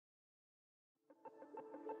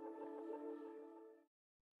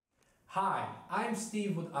Hi, I'm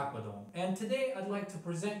Steve with Aquadom, and today I'd like to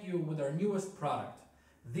present you with our newest product,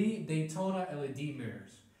 the Daytona LED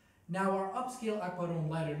mirrors. Now, our upscale Aquadom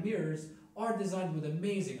lighted mirrors are designed with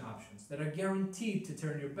amazing options that are guaranteed to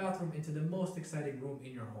turn your bathroom into the most exciting room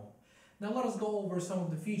in your home. Now let us go over some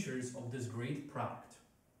of the features of this great product.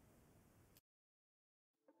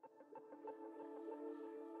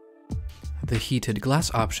 The heated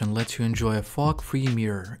glass option lets you enjoy a fog-free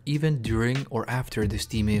mirror even during or after the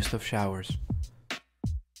steamiest of showers.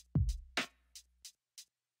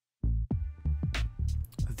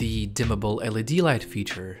 The dimmable LED light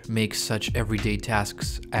feature makes such everyday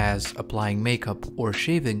tasks as applying makeup or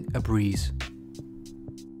shaving a breeze.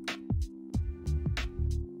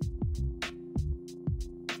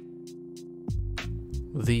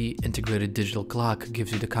 The integrated digital clock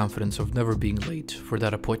gives you the confidence of never being late for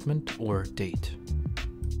that appointment or date.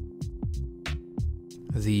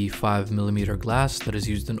 The 5mm glass that is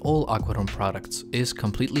used in all Aquadom products is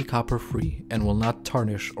completely copper-free and will not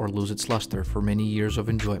tarnish or lose its luster for many years of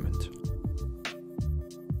enjoyment.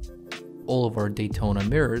 All of our Daytona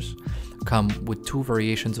mirrors come with 2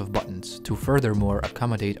 variations of buttons to furthermore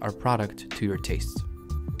accommodate our product to your tastes.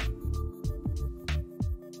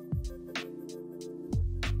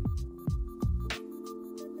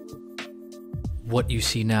 What you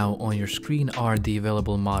see now on your screen are the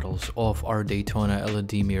available models of our Daytona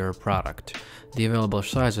LED mirror product. The available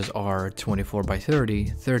sizes are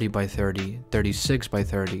 24x30, 30x30,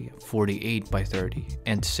 36x30, 48x30,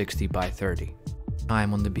 and 60x30.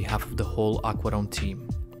 I'm on the behalf of the whole Aquadom team.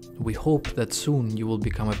 We hope that soon you will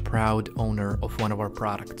become a proud owner of one of our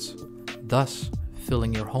products, thus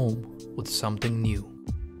filling your home with something new.